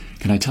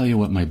Can I tell you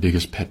what my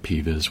biggest pet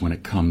peeve is when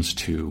it comes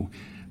to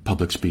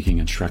public speaking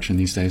instruction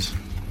these days?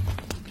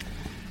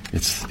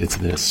 It's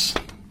this.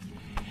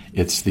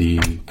 It's the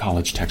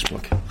college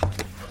textbook.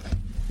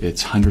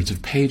 It's hundreds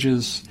of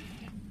pages.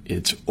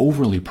 It's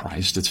overly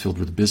priced. It's filled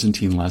with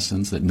Byzantine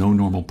lessons that no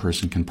normal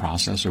person can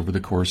process over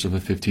the course of a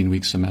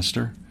 15-week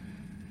semester.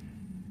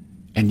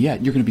 And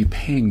yet you're going to be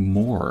paying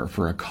more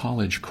for a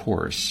college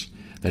course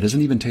that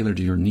isn't even tailored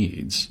to your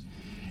needs.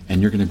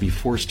 And you're going to be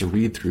forced to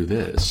read through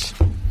this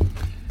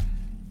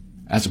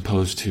as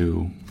opposed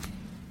to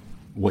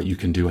what you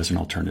can do as an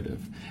alternative.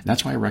 And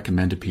that's why I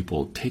recommend to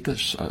people, take a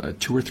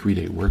 2 or 3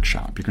 day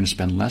workshop. You're going to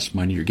spend less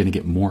money. You're going to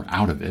get more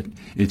out of it.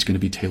 It's going to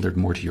be tailored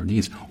more to your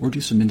needs, or do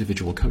some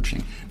individual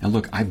coaching. Now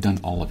look, I've done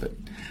all of it.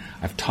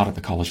 I've taught at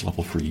the college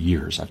level for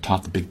years. I've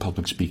taught the big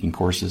public speaking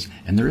courses,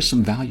 and there is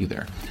some value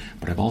there.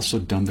 But I've also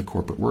done the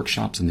corporate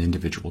workshops and the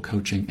individual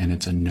coaching, and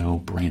it's a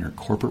no-brainer.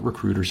 Corporate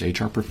recruiters,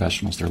 HR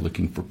professionals, they're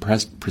looking for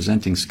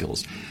presenting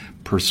skills,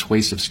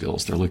 persuasive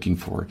skills. They're looking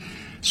for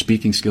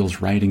speaking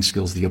skills, writing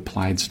skills, the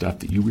applied stuff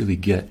that you really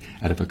get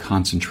out of a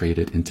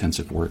concentrated,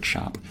 intensive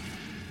workshop.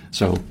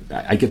 So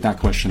I get that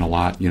question a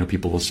lot.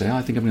 People will say,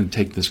 I think I'm going to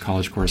take this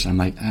college course. And I'm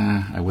like,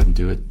 I wouldn't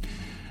do it.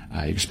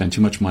 You spend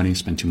too much money,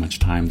 spend too much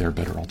time. There are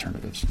better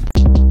alternatives.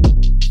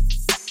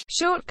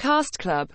 Shortcast Club.